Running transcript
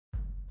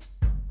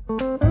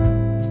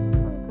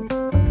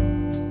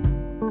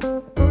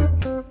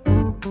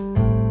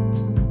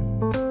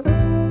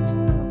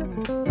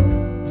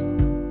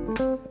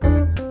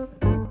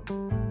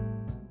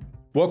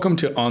Welcome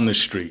to On the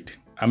Street.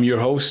 I'm your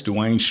host,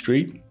 DeWayne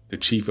Street, the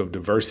Chief of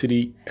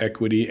Diversity,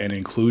 Equity, and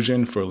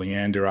Inclusion for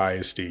Leander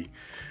ISD.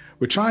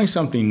 We're trying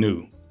something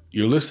new.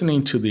 You're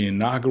listening to the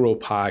inaugural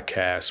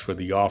podcast for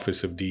the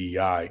Office of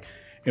DEI,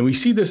 and we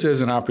see this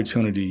as an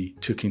opportunity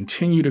to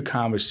continue the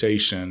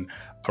conversation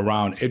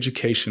around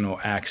educational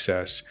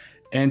access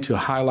and to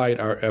highlight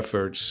our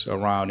efforts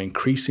around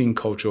increasing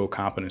cultural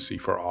competency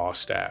for all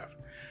staff.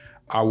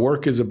 Our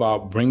work is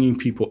about bringing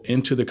people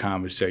into the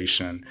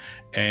conversation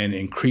and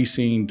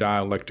increasing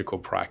dialectical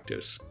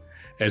practice.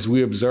 As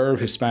we observe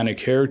Hispanic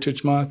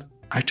Heritage Month,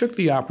 I took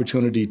the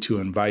opportunity to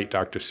invite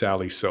Dr.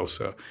 Sally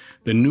Sosa,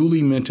 the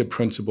newly minted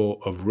principal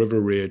of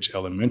River Ridge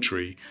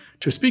Elementary,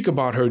 to speak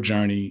about her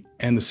journey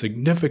and the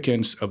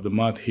significance of the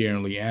month here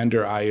in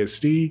Leander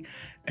ISD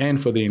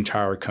and for the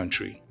entire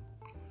country.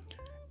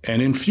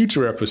 And in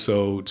future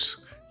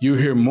episodes, you'll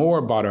hear more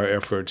about our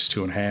efforts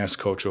to enhance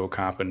cultural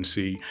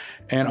competency,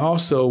 and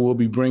also we'll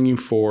be bringing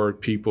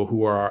forward people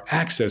who are our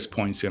access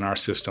points in our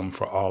system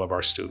for all of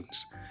our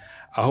students.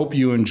 I hope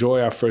you enjoy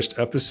our first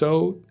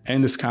episode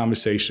and this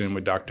conversation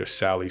with Dr.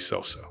 Sally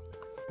Sosa.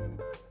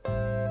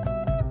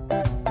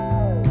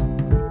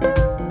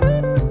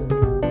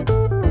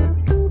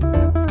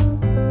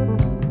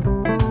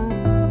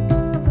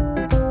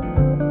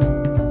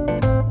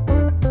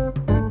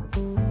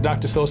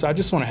 Dr. Sosa, I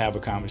just want to have a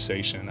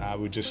conversation. I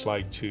would just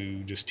like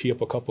to just tee up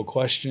a couple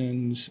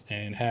questions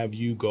and have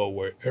you go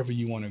wherever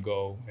you want to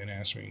go in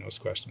answering those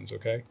questions,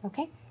 okay?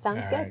 Okay,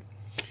 sounds good. Right.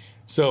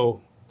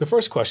 So the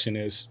first question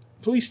is,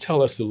 please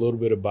tell us a little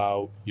bit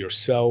about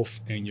yourself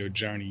and your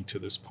journey to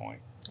this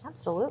point.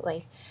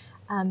 Absolutely.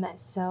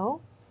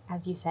 So,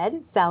 as you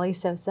said, Sally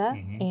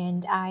Sosa,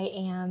 and I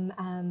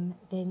am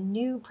the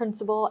new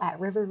principal at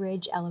River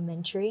Ridge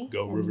Elementary.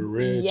 Go River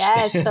Ridge.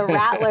 Yes, the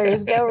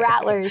Rattlers, go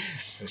Rattlers.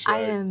 That's right. I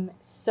am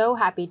so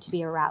happy to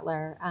be a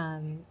Rattler,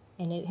 and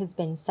it has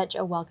been such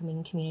a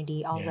welcoming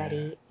community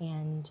already,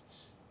 and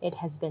it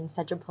has been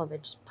such a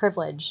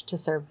privilege to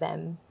serve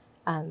them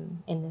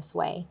in this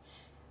way.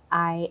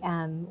 I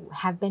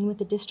have been with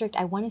the district,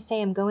 I want to say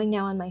I'm going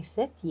now on my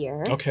 5th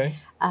year. Okay.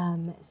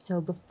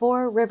 So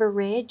before River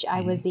Ridge,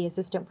 I was the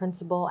assistant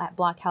principal at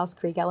Blockhouse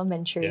Creek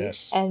Elementary.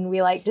 Yes. And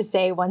we like to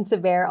say once a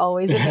bear,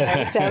 always a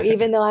bear. So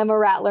even though I'm a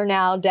Rattler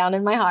now, down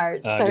in my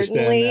heart,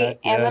 certainly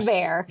am a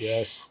bear.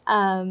 Yes.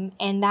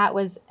 And that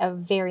was a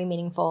very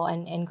meaningful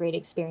and great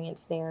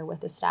experience there with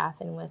the staff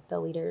and with the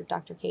leader,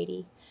 Dr.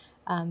 Katie.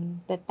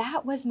 But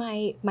that was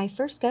my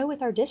first go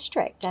with our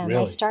district. Really?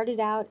 I started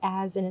out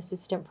as an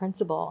assistant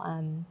principal.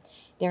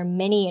 There are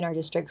many in our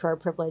district who are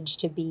privileged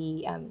to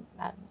be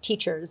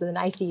teachers and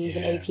ICs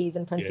and APs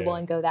and principal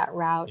and go that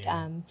route.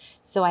 Yeah.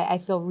 So I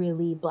feel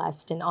really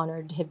blessed and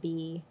honored to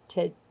be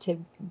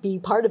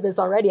part of this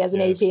already as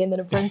an AP and then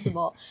a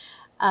principal.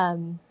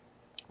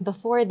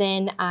 Before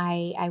then,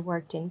 I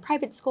worked in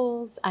private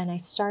schools, and I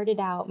started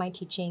out my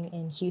teaching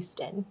in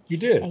Houston. You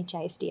did?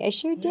 HISD. I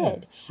sure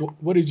did.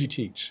 What did you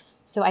teach?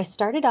 So I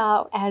started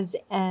out as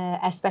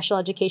a special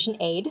education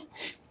aide,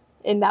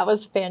 and that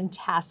was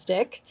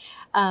fantastic.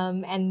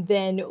 And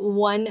then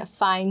one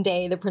fine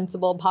day, the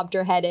principal popped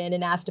her head in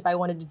and asked if I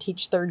wanted to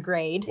teach 3rd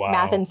grade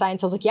math and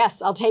science. I was like,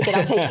 yes, I'll take it.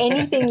 I'll take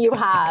anything you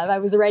have. I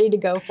was ready to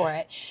go for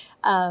it.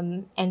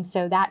 And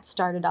so that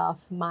started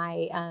off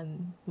my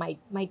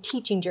my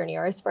teaching journey,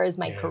 or as far as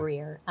my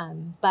career.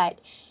 But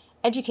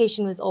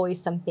education was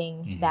always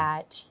something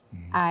that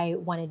I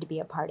wanted to be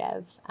a part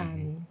of.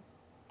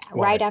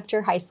 Right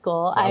after high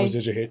school, why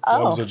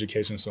was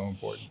education so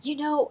important? You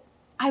know,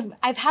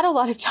 I've had a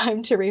lot of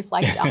time to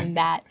reflect on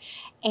that,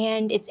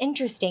 and it's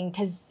interesting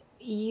because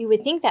you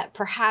would think that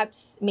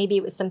perhaps maybe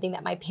it was something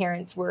that my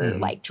parents were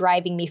like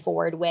driving me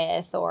forward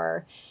with,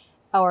 or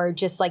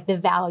just like the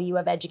value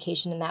of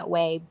education in that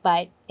way.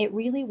 But it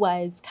really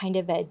was kind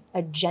of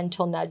a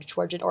gentle nudge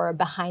towards it, or a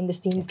behind the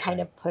scenes kind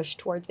of push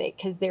towards it,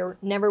 because there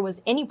never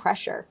was any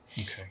pressure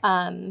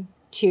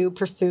to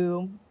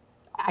pursue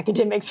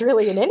academics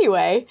really in any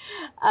way.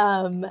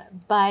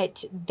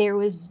 But there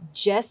was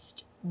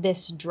just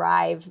this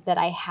drive that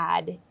I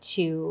had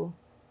to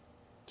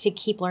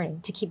keep learning,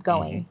 to keep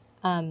going.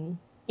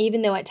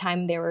 Even though at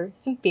times there was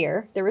some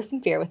fear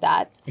with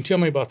that. And tell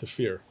me about the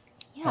fear.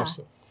 Yeah.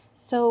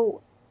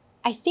 So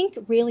I think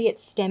really it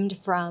stemmed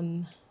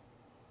from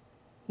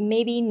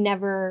maybe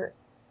never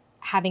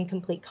having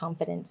complete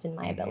confidence in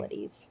my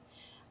abilities.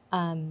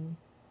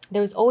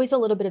 There was always a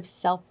little bit of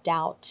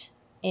self-doubt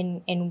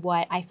in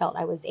what I felt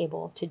I was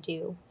able to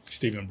do.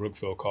 Stephen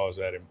Brookfield calls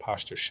that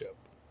impostership.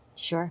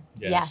 Sure.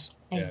 Yes,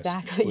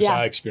 exactly. Which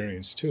I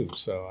experienced too.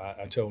 So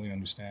I totally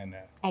understand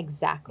that.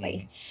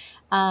 Exactly.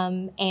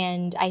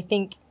 And I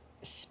think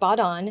spot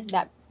on,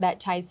 that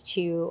ties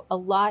to a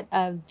lot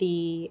of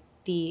the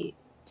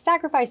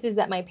sacrifices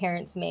that my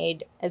parents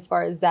made as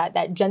far as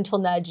that gentle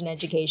nudge in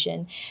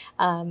education.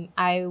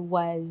 I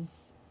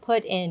was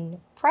put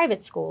in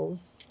private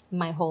schools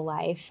my whole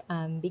life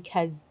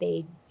because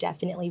they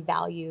definitely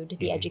valued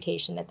the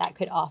education that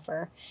could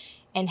offer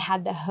and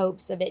had the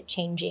hopes of it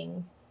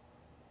changing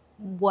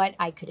what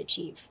I could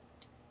achieve.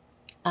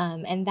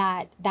 And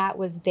that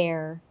was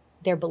their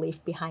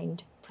belief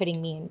behind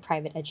putting me in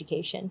private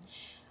education.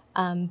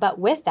 But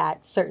with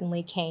that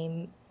certainly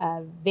came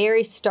a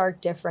very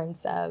stark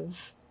difference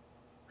of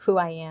who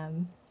I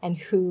am and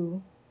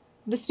who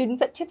the students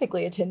that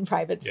typically attend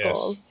private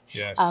schools.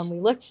 Yes. We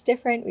looked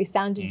different, we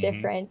sounded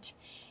different,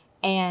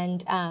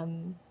 and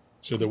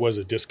so there was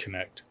a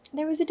disconnect.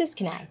 There was a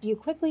disconnect. You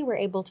quickly were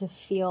able to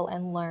feel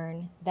and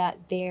learn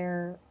that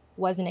there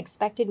was an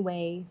expected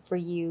way for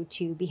you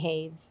to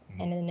behave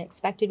and an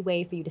expected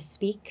way for you to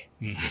speak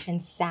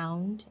and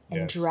sound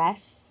and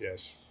dress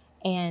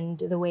and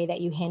the way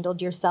that you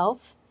handled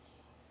yourself.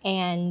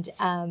 And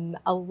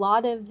a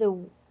lot of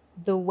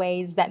the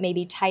ways that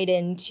maybe tied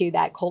into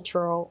that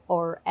cultural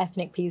or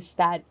ethnic piece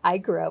that I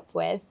grew up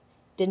with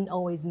didn't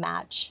always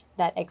match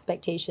that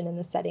expectation in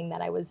the setting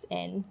that I was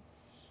in.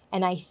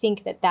 And I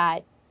think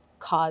that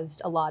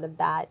caused a lot of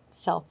that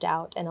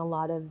self-doubt and a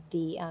lot of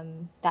the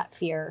that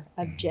fear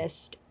of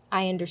just,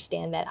 I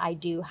understand that I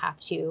do have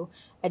to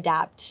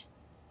adapt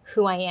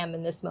who I am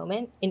in this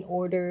moment in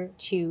order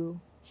to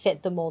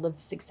fit the mold of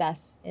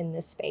success in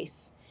this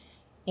space.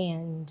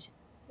 And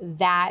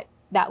that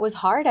was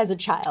hard as a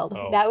child.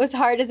 That was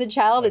hard as a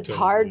child. It's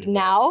hard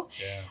now.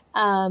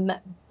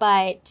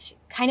 But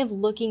kind of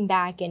looking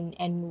back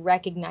and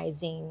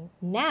recognizing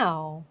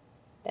now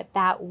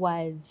that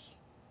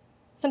was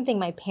something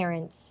my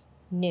parents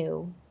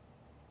knew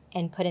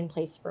and put in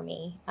place for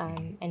me.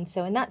 And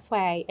that's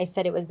why I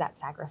said it was that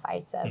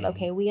sacrifice of,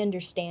 okay, we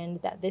understand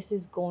that this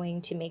is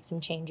going to make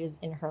some changes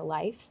in her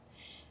life,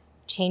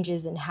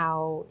 changes in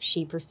how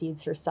she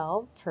perceives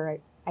herself, her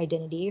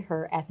identity,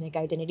 her ethnic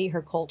identity,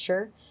 her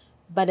culture.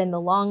 But in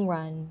the long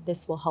run,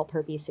 this will help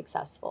her be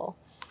successful.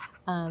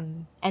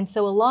 And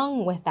so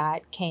along with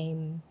that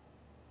came,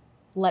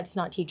 let's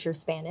not teach her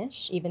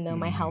Spanish, even though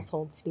my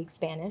household speaks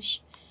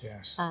Spanish.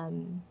 Yes.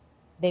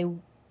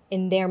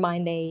 In their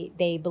mind,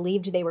 they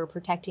believed they were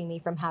protecting me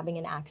from having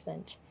an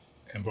accent.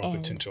 And from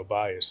potential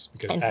bias,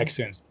 because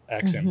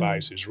accent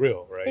bias is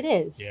real, right? It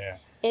is. Yeah.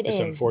 It's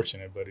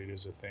unfortunate, but it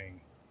is a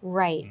thing.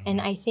 Right.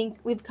 And I think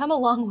we've come a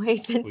long way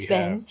since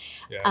then.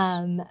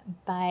 Yes.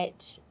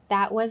 But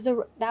that was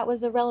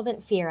a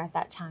relevant fear at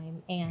that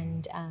time.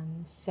 And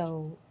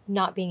so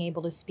not being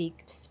able to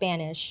speak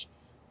Spanish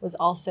was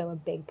also a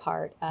big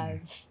part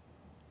of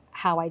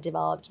how I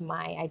developed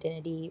my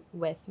identity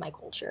with my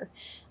culture,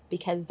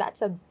 because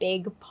that's a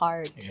big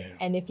part. Yeah.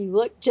 And if you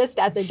look just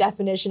at the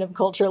definition of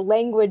culture,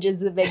 language is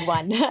the big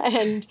one.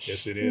 And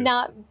yes, it is.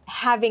 Not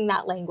having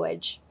that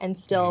language and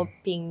still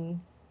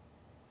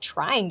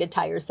trying to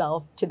tie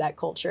yourself to that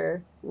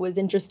culture was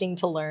interesting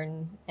to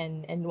learn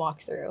and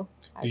walk through.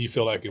 Do you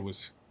feel like it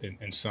was,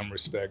 in some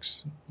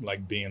respects,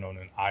 like being on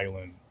an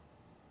island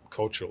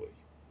culturally?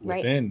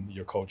 Within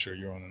your culture,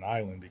 you're on an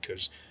island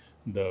because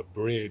the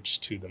bridge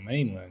to the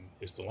mainland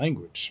is the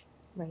language.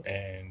 Right.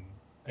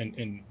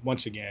 And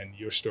once again,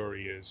 your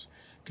story is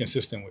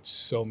consistent with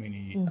so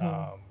many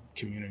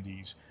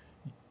communities.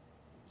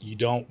 You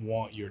don't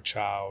want your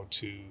child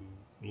to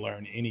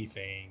learn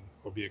anything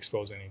or be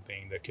exposed to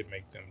anything that could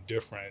make them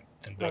different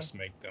and thus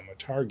make them a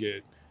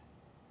target,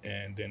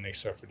 and then they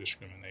suffer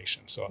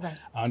discrimination. So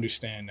I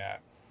understand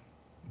that.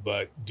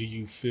 But do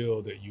you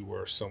feel that you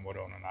were somewhat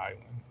on an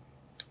island?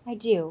 I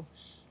do.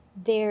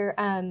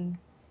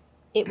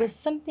 It was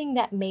something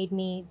that made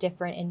me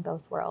different in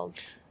both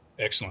worlds.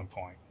 Excellent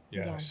point.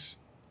 Yes.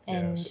 Yeah.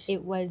 And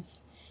it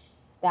was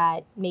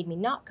that made me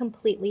not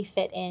completely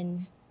fit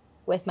in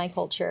with my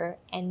culture,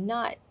 and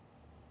not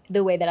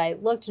the way that I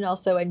looked, and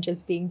also in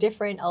just being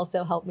different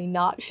also helped me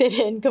not fit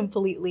in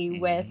completely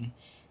with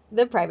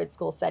the private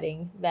school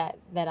setting that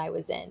I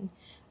was in.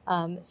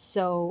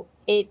 So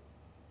it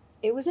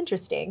was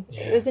interesting.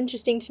 Yeah. It was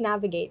interesting to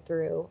navigate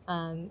through.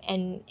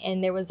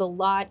 And there was a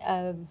lot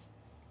of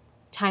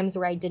times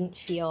where I didn't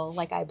feel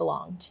like I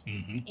belonged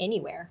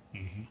anywhere.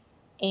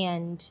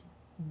 And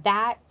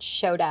that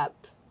showed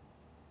up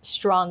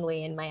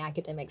strongly in my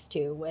academics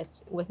too,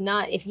 with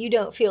not, if you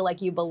don't feel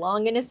like you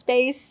belong in a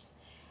space,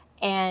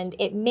 and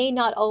it may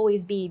not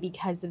always be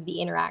because of the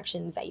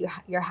interactions that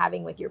you're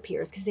having with your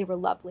peers, because they were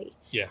lovely.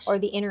 Yes. Or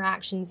the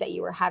interactions that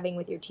you were having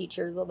with your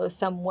teachers, although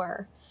some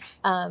were.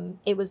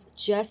 It was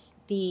just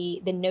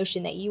the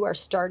notion that you are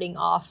starting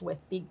off with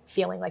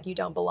feeling like you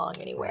don't belong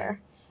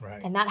anywhere.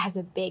 Right. And that has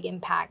a big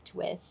impact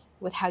with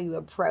how you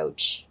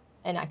approach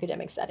an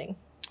academic setting.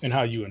 And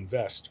how you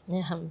invest.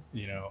 Yeah.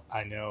 You know,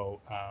 I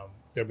know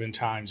there have been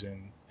times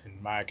in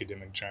my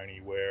academic journey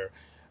where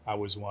I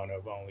was one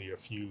of only a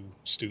few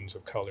students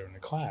of color in the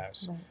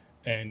class. Right.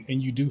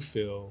 And you do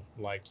feel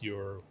like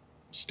you're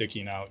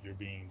sticking out, you're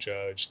being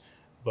judged.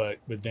 But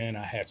then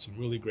I had some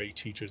really great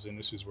teachers, and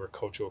this is where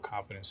cultural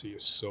competency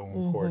is so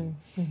important,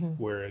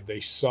 where they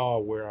saw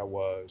where I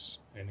was,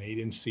 and they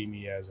didn't see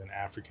me as an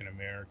African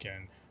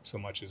American so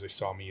much as they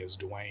saw me as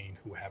DeWayne,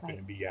 who happened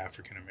to be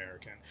African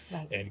American.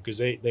 And because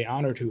they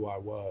honored who I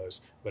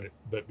was,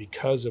 but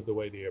because of the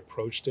way they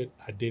approached it,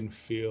 I didn't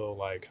feel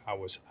like I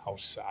was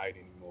outside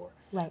anymore.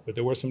 But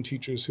there were some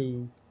teachers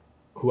who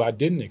I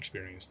didn't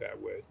experience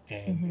that with.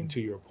 And to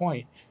your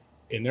point,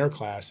 in their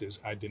classes,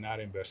 I did not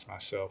invest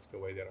myself the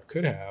way that I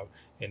could have,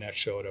 and that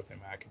showed up in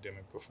my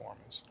academic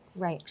performance.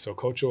 So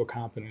cultural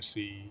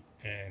competency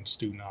and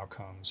student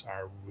outcomes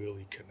are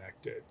really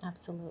connected.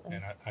 Absolutely.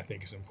 And I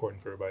think it's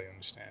important for everybody to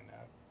understand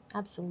that.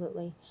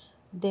 Absolutely.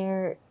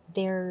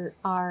 There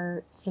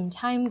are some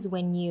times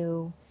when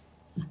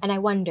and I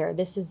wonder,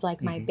 this is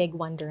like my big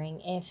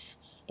wondering,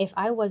 if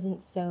I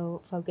wasn't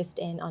so focused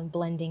in on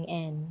blending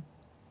in,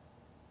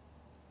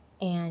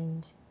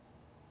 and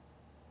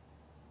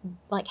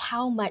like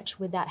how much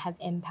would that have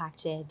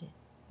impacted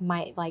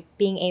my, like,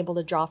 being able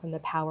to draw from the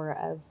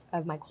power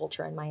of my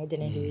culture and my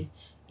identity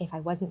if I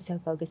wasn't so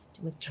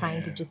focused with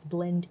trying to just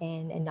blend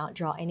in and not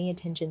draw any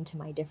attention to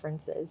my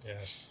differences.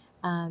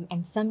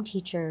 And some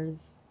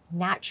teachers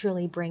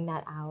naturally bring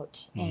that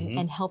out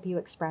and help you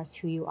express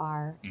who you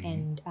are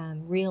and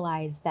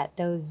realize that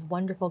those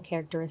wonderful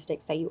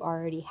characteristics that you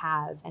already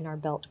have and are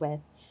built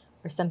with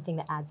are something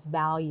that adds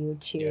value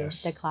to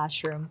the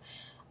classroom.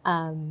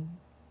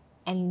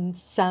 And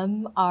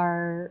some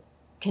are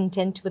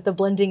content with the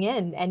blending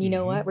in, and you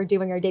know what, we're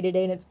doing our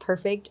day-to-day and it's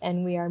perfect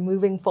and we are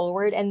moving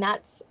forward, and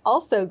that's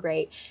also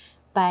great.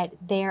 But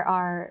there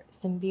are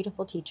some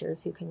beautiful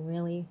teachers who can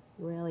really,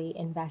 really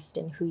invest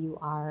in who you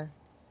are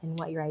and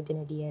what your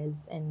identity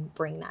is and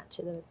bring that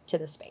to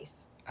the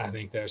space. I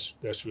think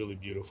that's really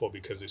beautiful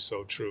because it's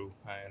so true.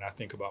 And I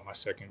think about my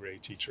second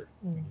grade teacher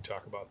when you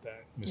talk about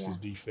that, Mrs.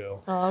 B.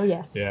 Phil. Oh,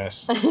 yes.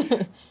 Yes.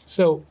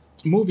 So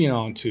moving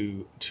on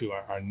to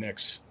our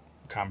next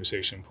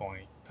conversation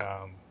point,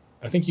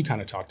 I think you kind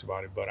of talked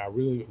about it, but I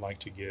really would like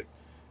to get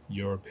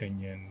your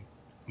opinion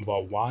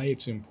about why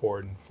it's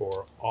important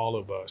for all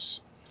of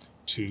us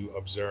to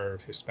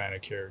observe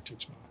Hispanic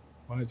Heritage Month.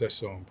 Why is that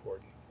so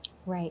important?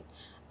 Right.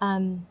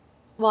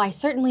 Well, I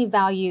certainly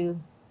value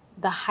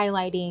the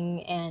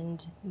highlighting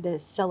and the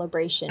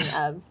celebration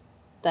of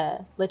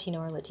the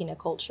Latino or Latina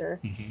culture.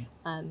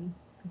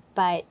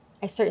 But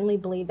I certainly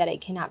believe that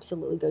it can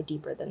absolutely go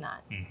deeper than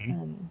that.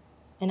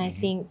 And I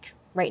think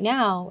right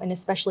now, and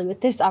especially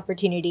with this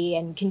opportunity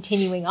and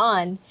continuing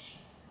on,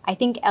 I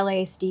think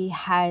LASD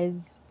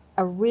has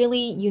a really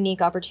unique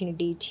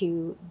opportunity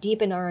to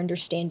deepen our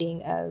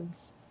understanding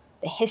of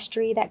the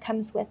history that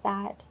comes with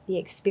that, the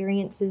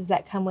experiences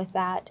that come with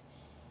that,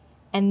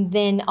 and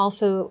then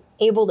also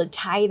able to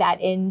tie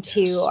that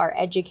into our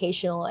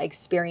educational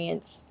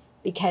experience,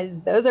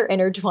 because those are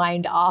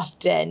intertwined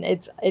often.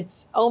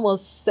 It's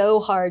almost so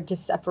hard to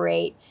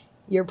separate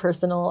your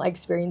personal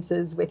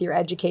experiences with your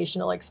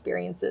educational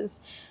experiences.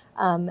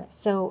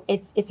 So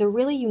it's a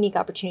really unique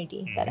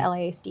opportunity that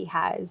LASD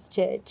has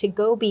to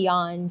go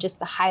beyond just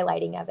the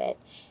highlighting of it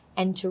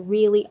and to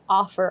really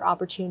offer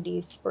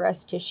opportunities for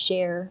us to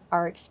share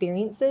our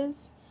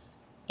experiences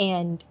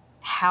and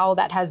how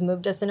that has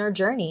moved us in our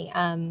journey.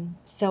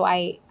 So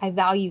I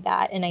value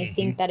that, and I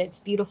think that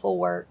it's beautiful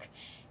work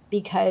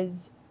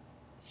because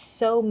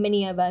so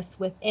many of us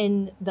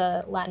within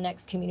the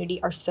Latinx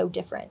community are so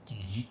different,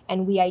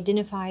 and we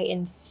identify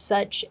in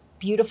such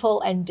beautiful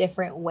and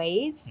different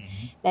ways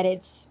that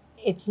it's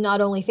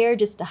not only fair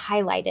just to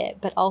highlight it,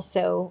 but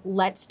also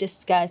let's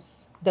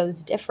discuss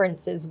those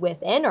differences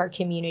within our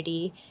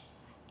community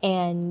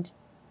and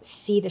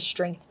see the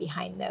strength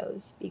behind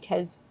those.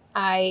 Because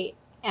I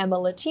am a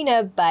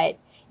Latina, but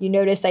you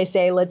notice I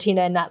say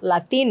Latina, not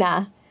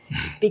Latina,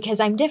 because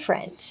I'm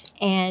different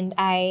and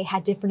I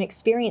had different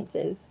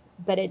experiences,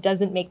 but it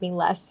doesn't make me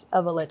less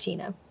of a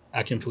Latina.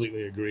 I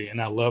completely agree.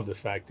 And I love the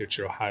fact that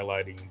you're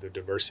highlighting the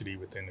diversity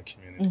within the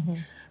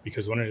community,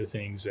 because one of the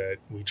things that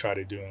we try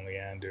to do in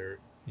Leander,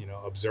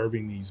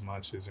 observing these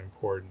months is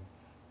important,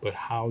 but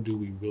how do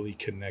we really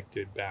connect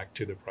it back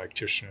to the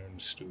practitioner and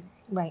the student?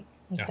 Right.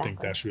 Exactly. I think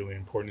that's really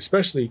important,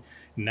 especially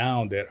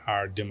now that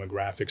our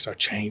demographics are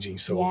changing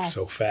so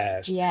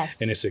fast.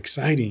 And it's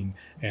exciting.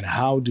 And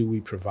how do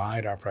we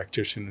provide our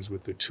practitioners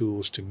with the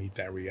tools to meet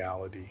that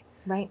reality?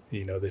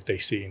 That they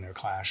see in their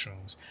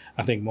classrooms.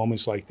 I think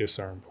moments like this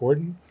are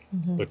important,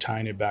 but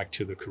tying it back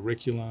to the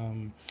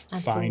curriculum,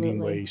 finding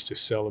ways to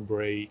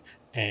celebrate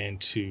and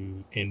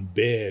to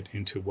embed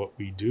into what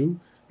we do.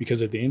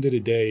 Because at the end of the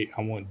day,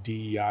 I want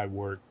DEI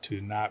work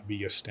to not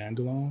be a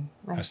standalone.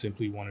 I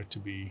simply want it to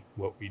be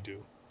what we do.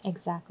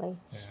 Exactly.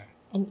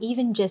 And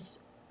even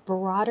just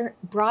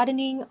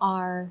broadening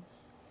our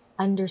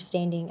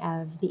understanding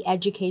of the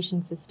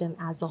education system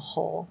as a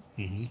whole,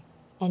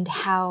 and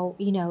how,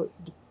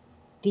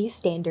 these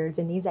standards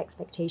and these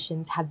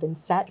expectations have been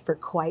set for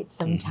quite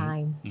some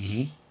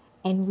time.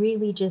 And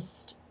really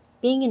just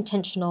being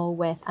intentional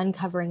with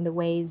uncovering the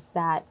ways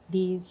that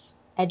these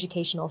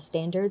educational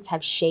standards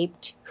have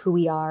shaped who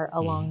we are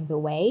along the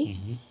way,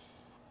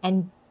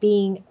 and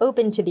being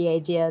open to the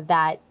idea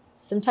that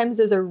sometimes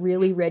those are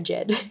really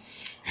rigid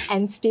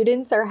and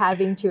students are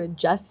having to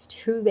adjust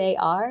who they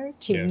are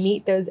to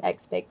meet those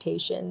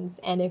expectations.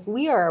 And if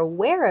we are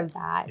aware of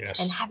that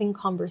and having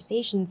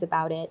conversations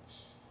about it,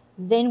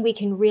 then we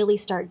can really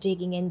start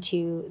digging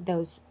into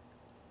those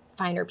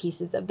finer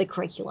pieces of the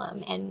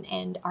curriculum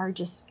and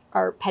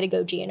our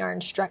pedagogy and our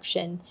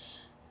instruction,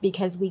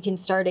 because we can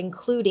start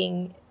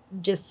including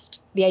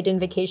just the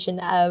identification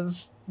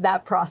of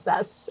that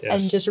process and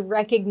just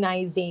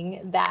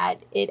recognizing that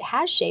it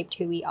has shaped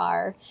who we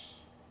are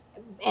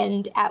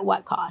and at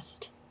what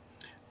cost.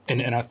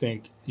 And I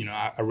think,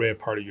 I read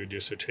part of your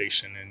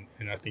dissertation,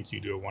 and I think you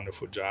do a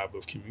wonderful job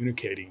of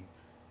communicating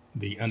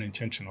the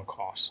unintentional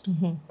cost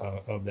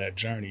of that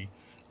journey.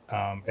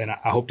 And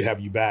I hope to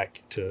have you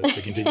back to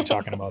continue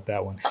talking about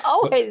that one.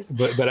 Always.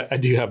 But I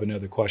do have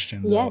another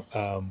question, though. Yes.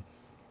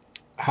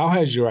 How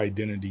has your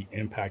identity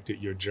impacted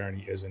your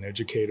journey as an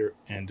educator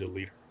and a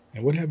leader?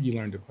 And what have you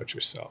learned about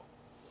yourself?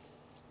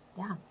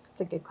 Yeah,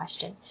 that's a good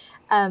question.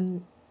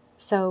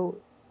 So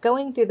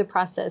going through the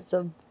process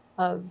of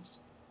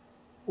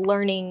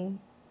learning,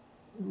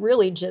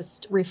 really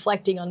just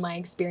reflecting on my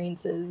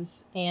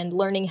experiences and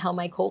learning how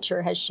my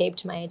culture has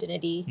shaped my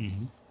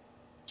identity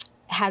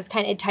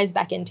it ties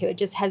back into it,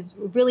 just has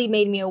really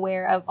made me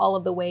aware of all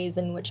of the ways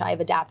in which I've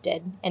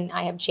adapted and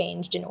I have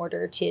changed in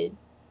order to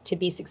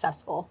be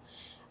successful.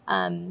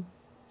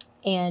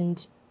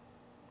 And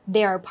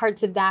there are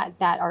parts of that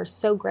are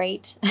so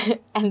great,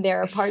 and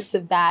there are parts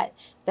of that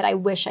I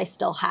wish I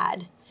still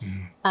had.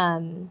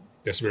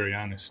 That's very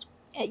honest.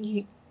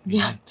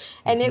 Yeah.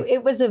 And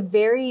it was a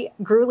very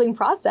grueling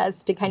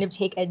process to kind of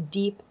take a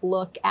deep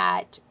look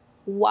at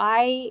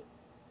why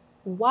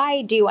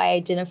do I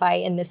identify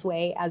in this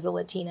way as a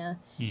Latina?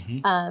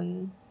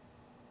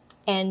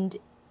 And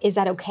is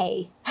that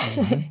okay?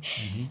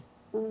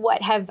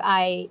 What have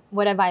I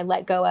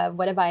let go of?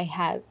 What have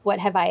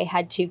I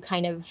had to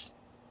kind of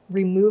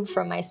remove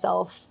from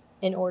myself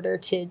in order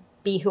to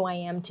be who I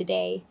am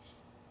today?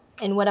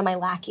 And what am I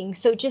lacking?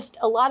 So just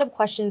a lot of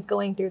questions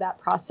going through that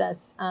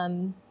process,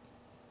 and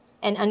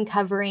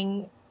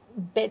uncovering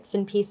bits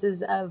and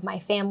pieces of my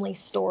family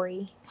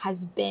story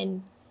has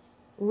been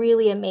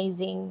really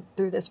amazing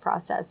through this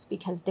process,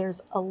 because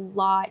there's a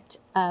lot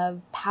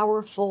of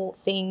powerful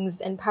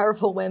things and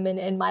powerful women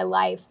in my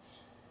life,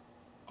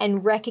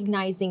 and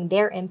recognizing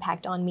their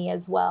impact on me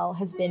as well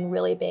has been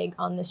really big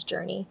on this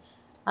journey.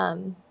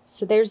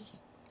 So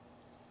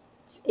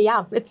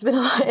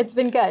it's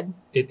been good.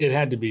 It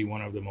had to be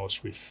one of the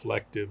most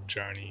reflective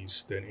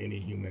journeys that any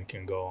human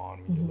can go on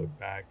when you look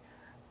back.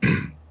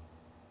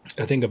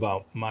 I think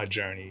about my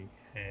journey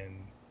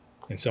and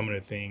some of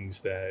the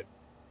things that,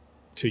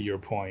 to your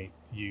point,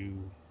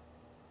 you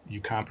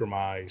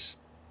compromise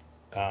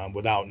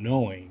without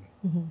knowing,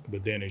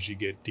 but then as you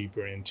get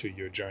deeper into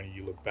your journey,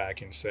 you look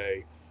back and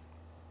say,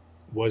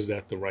 was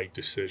that the right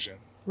decision?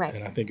 Right.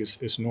 And I think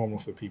it's normal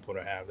for people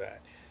to have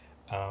that.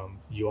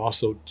 You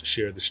also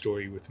shared the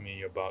story with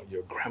me about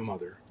your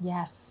grandmother.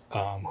 Yes.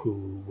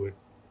 Who would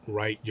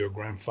write your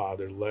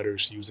grandfather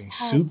letters using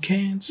soup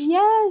cans.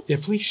 Yes. Yeah,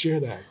 please share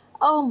that.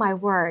 Oh, my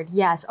word.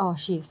 Yes. Oh,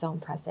 she's so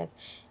impressive.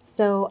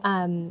 So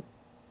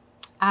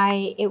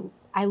I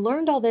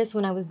learned all this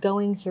when I was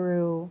going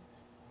through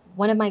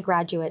one of my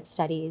graduate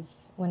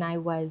studies when I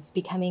was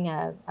becoming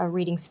a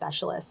reading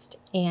specialist.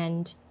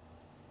 And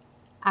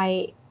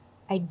I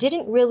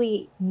didn't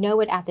really know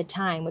it at the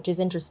time, which is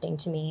interesting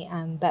to me.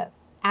 But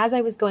as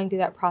I was going through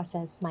that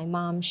process, my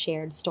mom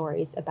shared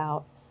stories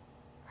about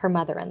her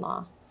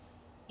mother-in-law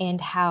and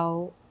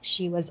how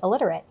she was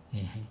illiterate.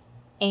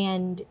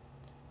 And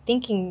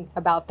thinking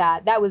about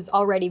that was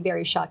already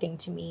very shocking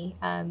to me.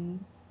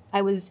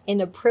 I was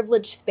in a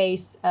privileged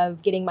space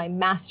of getting my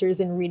master's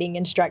in reading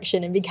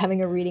instruction and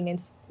becoming a reading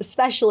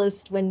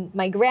specialist when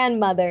my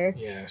grandmother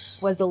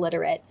was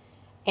illiterate.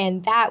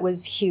 And that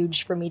was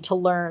huge for me to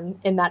learn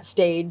in that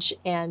stage.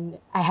 And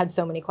I had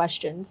so many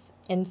questions.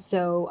 And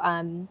so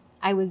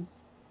I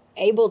was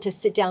able to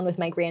sit down with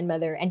my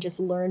grandmother and just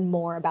learn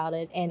more about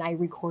it. And I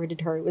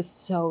recorded her. It was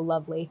so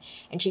lovely.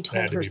 And she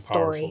told her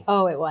story.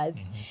 Oh, it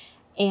was.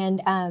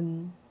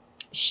 And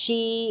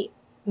she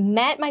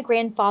met my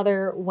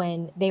grandfather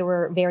when they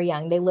were very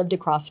young. They lived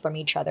across from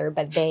each other,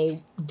 but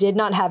they did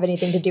not have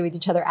anything to do with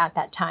each other at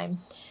that time.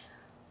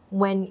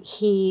 When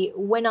he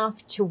went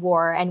off to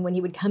war and when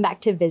he would come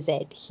back to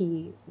visit,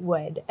 he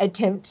would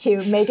attempt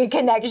to make a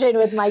connection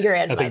with my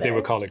grandmother. I think they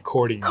would call it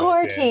courting.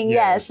 Courting,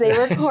 yes, they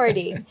were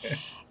courting.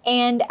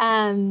 And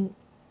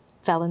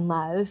fell in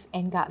love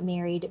and got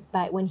married.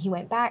 But when he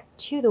went back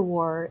to the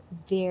war,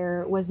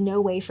 there was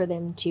no way for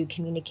them to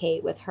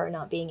communicate with her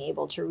not being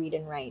able to read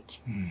and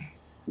write.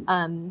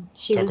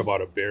 Talk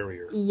about a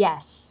barrier.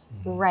 Yes,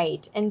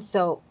 right. And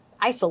so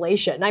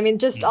isolation, I mean,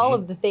 just all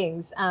of the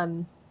things.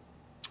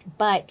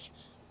 But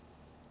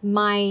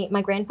my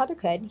grandfather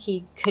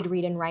he could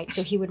read and write,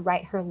 so he would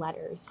write her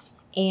letters.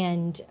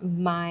 And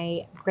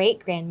my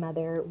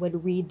great-grandmother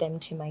would read them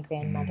to my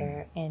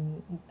grandmother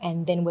and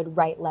then would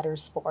write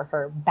letters for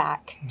her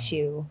back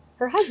to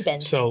her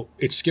husband. So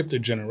it skipped a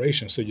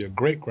generation. So your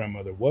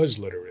great-grandmother was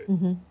literate,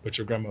 but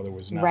your grandmother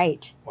was not.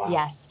 Right. Wow.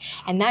 Yes.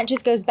 And that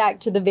just goes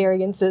back to the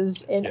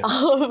variances in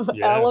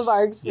all of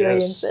our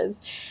experiences.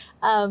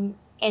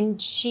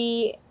 And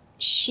she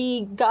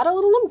got a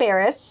little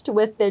embarrassed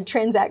with the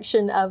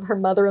transaction of her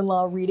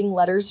mother-in-law reading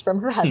letters from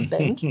her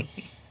husband.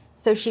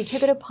 So she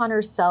took it upon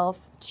herself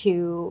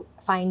to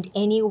find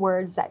any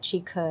words that she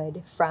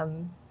could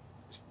from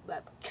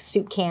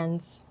soup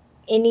cans,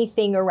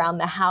 anything around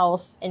the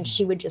house, and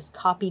she would just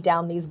copy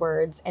down these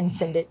words and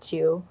send it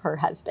to her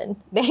husband.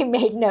 They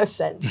made no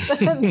sense.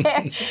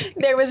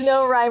 There was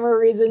no rhyme or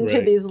reason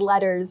to these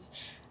letters,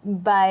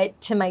 but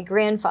to my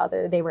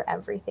grandfather, they were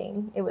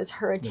everything. It was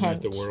her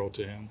attempt. They meant the world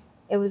to him.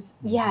 It was,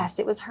 yes,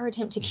 it was her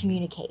attempt to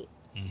communicate.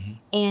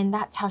 And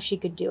that's how she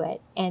could do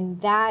it.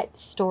 And that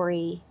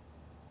story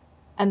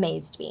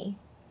amazed me.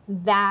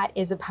 That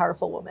is a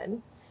powerful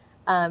woman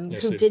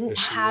who didn't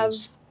have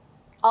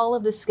all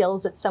of the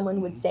skills that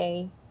someone would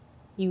say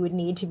you would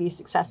need to be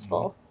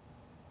successful.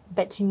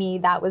 But to me,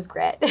 that was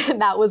grit.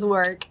 That was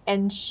work.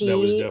 And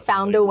she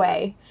found a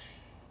way.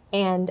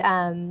 And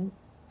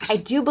I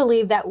do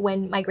believe that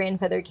when my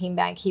grandfather came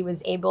back, he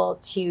was able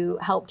to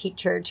help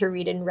teach her to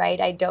read and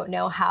write. I don't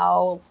know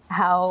how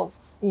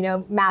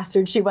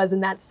mastered she was in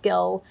that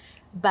skill,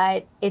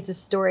 but it's a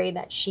story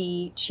that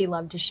she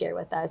loved to share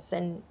with us.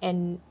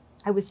 And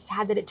I was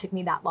sad that it took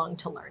me that long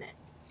to learn it.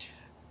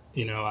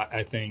 You know,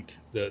 I think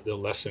the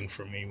lesson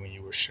for me when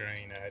you were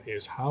sharing that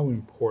is how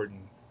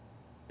important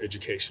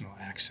educational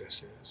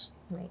access is.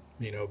 Right.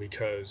 You know,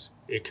 because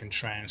it can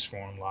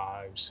transform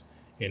lives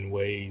in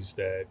ways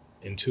that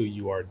until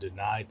you are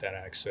denied that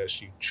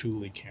access, you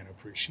truly can't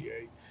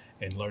appreciate.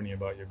 And learning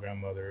about your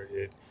grandmother,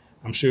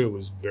 I'm sure it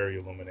was very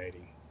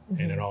illuminating.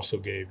 And it also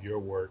gave your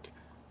work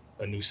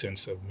a new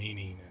sense of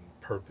meaning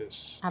and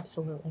purpose.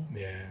 Absolutely.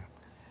 Yeah.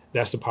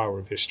 That's the power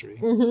of history.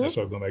 That's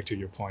why going back to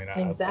your point.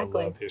 I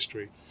love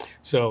history.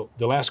 So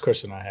the last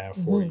question I have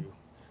for you,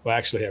 well, I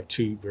actually have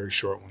two very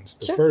short ones.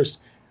 The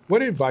first,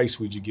 what advice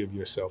would you give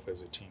yourself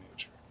as a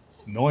teenager?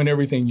 Knowing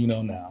everything you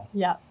know now.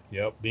 Yep.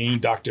 Being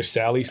Dr.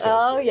 Sally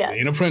Sosa,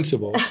 being a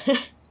principal.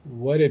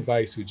 What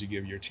advice would you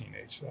give your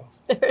teenage self?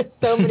 There are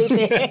so many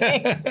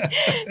things.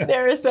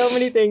 There are so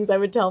many things I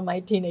would tell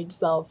my teenage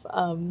self.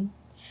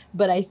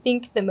 But I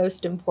think the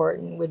most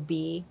important would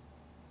be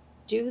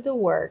do the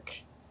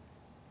work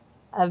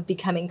of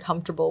becoming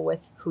comfortable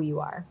with who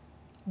you are.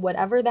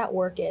 Whatever that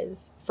work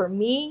is. For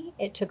me,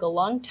 it took a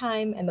long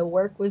time, and the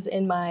work was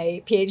in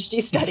my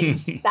PhD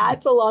studies.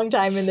 That's a long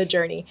time in the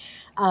journey.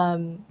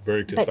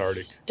 Very cathartic. But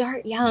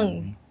start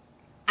young.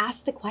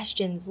 Ask the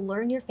questions.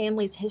 Learn your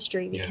family's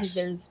history because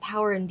there's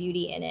power and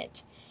beauty in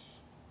it.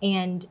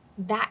 And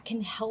that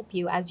can help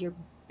you as you're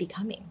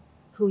becoming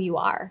who you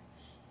are.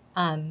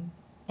 And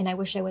I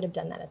wish I would have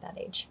done that at that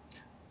age.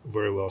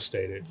 Very well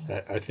stated.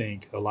 I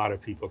think a lot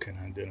of people can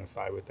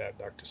identify with that,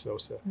 Dr.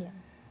 Sosa. Yeah.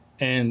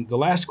 And the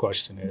last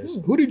question is,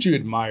 who did you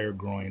admire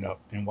growing up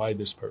and why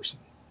this person?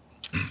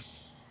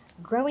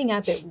 Growing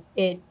up,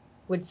 it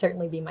would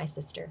certainly be my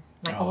sister,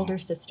 my older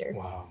sister.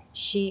 Wow.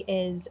 She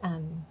is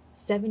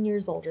 7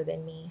 years older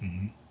than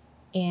me.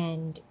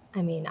 And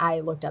I mean,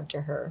 I looked up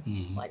to her,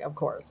 like, of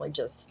course, like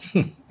just,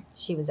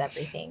 she was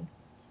everything.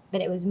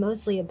 But it was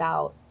mostly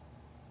about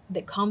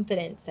the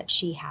confidence that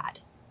she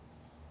had.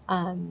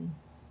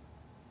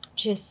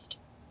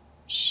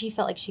 She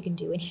felt like she can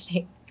do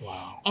anything.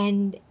 Wow.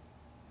 And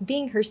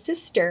being her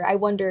sister, I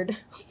wondered,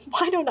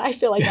 why don't I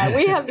feel like that?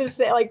 We have this,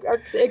 like, our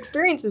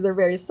experiences are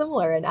very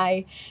similar. And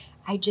I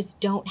just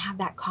don't have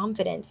that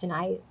confidence. And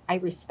I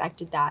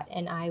respected that.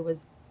 And I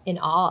was in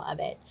awe of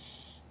it.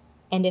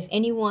 And if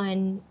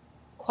anyone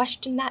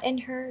questioned that in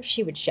her,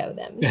 she would show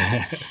them.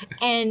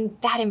 And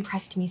that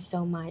impressed me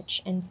so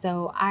much. And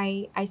so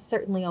I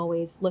certainly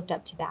always looked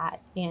up to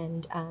that.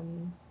 And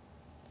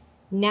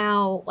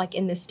now, like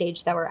in the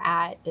stage that we're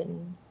at,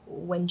 and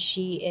when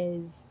she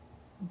is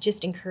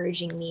just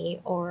encouraging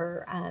me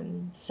or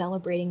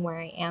celebrating where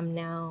I am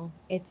now,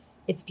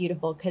 it's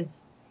beautiful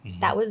because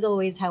that was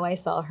always how I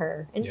saw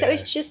her. And so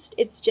it's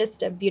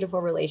just a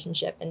beautiful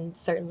relationship, and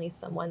certainly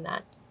someone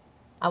that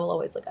I will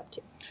always look up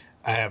to.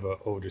 I have an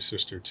older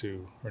sister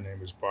too. Her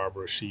name is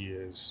Barbara. She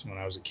is, when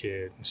I was a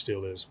kid, and still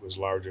was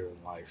larger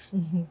than life.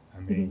 I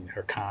mean,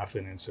 her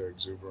confidence, her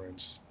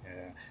exuberance,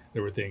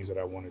 there were things that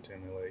I wanted to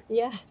emulate.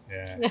 Yes.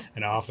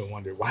 And I often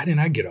wondered, why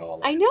didn't I get all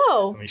that? I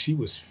know. I mean, she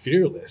was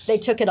fearless. They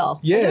took it all.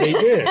 Yeah, they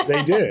did.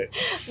 They did.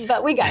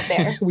 But we got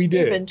there. We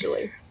did.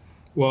 Eventually.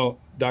 Well,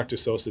 Dr.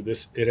 Sosa,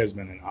 it has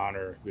been an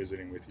honor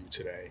visiting with you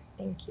today.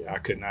 Thank you. I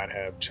could not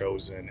have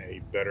chosen a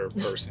better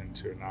person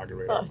to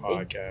inaugurate our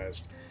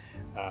podcast.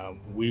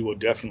 We will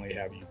definitely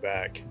have you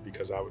back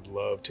because I would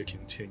love to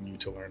continue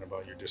to learn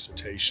about your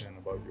dissertation,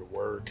 about your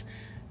work.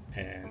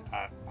 And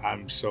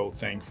I'm so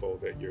thankful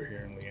that you're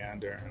here in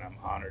Leander, and I'm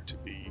honored to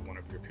be one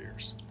of your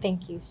peers.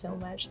 Thank you so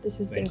much. This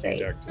has been great.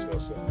 Thank you, Dr.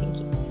 Sosa. Thank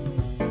you.